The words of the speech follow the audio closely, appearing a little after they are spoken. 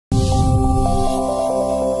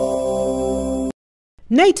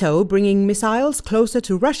NATO bringing missiles closer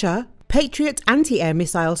to Russia. Patriot anti-air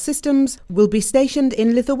missile systems will be stationed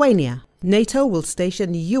in Lithuania. NATO will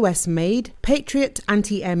station US-made Patriot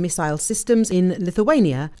anti-air missile systems in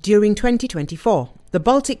Lithuania during 2024. The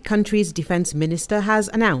Baltic country's defense minister has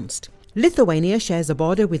announced. Lithuania shares a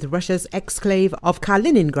border with Russia's exclave of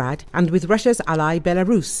Kaliningrad and with Russia's ally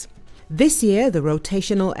Belarus. This year, the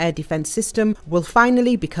rotational air defense system will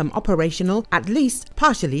finally become operational, at least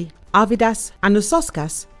partially, Arvydas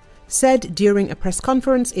Anušauskas said during a press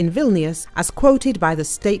conference in Vilnius, as quoted by the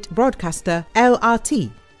state broadcaster LRT.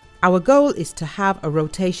 Our goal is to have a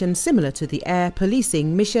rotation similar to the air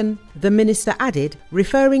policing mission, the minister added,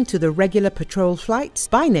 referring to the regular patrol flights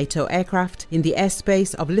by NATO aircraft in the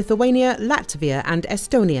airspace of Lithuania, Latvia and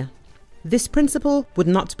Estonia. This principle would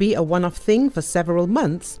not be a one-off thing for several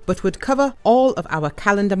months, but would cover all of our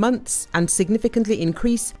calendar months and significantly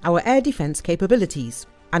increase our air defense capabilities.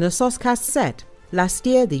 Anušauskas said. Last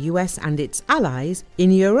year, the US and its allies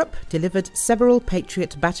in Europe delivered several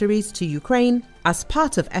Patriot batteries to Ukraine as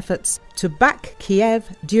part of efforts to back Kiev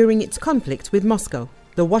during its conflict with Moscow.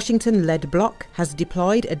 The Washington-led bloc has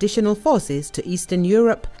deployed additional forces to Eastern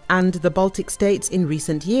Europe and the Baltic states in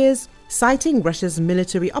recent years, citing Russia's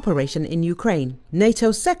military operation in Ukraine.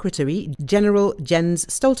 NATO Secretary General Jens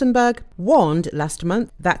Stoltenberg warned last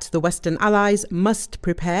month that the Western allies must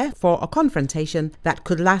prepare for a confrontation that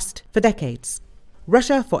could last for decades.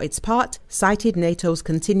 Russia, for its part, cited NATO's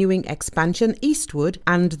continuing expansion eastward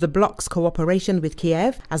and the bloc's cooperation with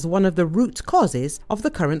Kiev as one of the root causes of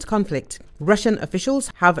the current conflict. Russian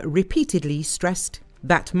officials have repeatedly stressed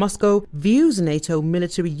that Moscow views NATO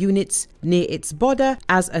military units near its border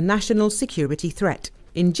as a national security threat.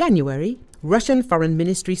 In January, Russian Foreign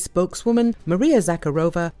Ministry spokeswoman Maria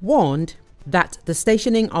Zakharova warned that the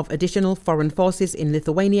stationing of additional foreign forces in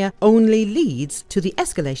Lithuania only leads to the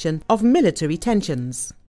escalation of military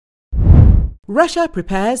tensions. Russia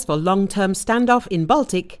prepares for long-term standoff in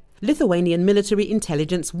Baltic, Lithuanian military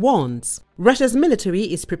intelligence warns. Russia's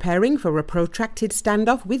military is preparing for a protracted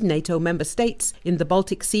standoff with NATO member states in the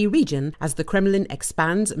Baltic Sea region as the Kremlin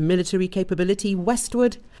expands military capability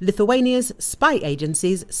westward, Lithuania's spy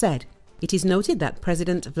agencies said. It is noted that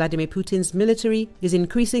President Vladimir Putin's military is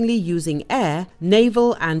increasingly using air,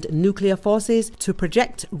 naval and nuclear forces to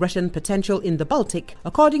project Russian potential in the Baltic,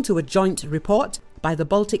 according to a joint report by the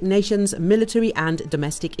Baltic nations' military and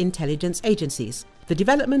domestic intelligence agencies. The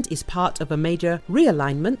development is part of a major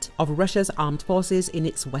realignment of Russia's armed forces in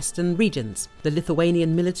its western regions. The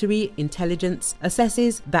Lithuanian military intelligence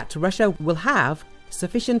assesses that Russia will have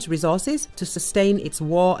sufficient resources to sustain its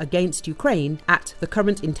war against Ukraine at the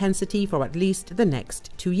current intensity for at least the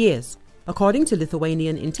next 2 years. According to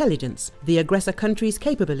Lithuanian intelligence, the aggressor country's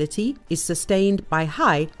capability is sustained by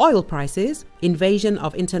high oil prices, invasion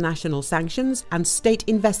of international sanctions, and state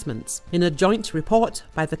investments. In a joint report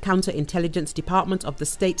by the Counterintelligence Department of the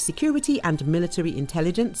State Security and Military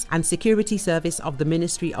Intelligence and Security Service of the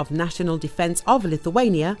Ministry of National Defense of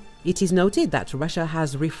Lithuania, it is noted that Russia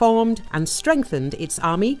has reformed and strengthened its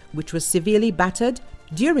army, which was severely battered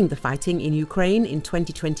during the fighting in Ukraine in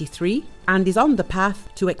 2023 and is on the path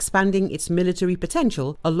to expanding its military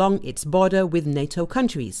potential along its border with NATO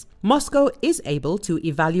countries. Moscow is able to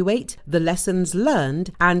evaluate the lessons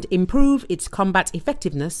learned and improve its combat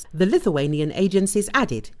effectiveness, the Lithuanian agencies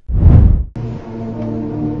added.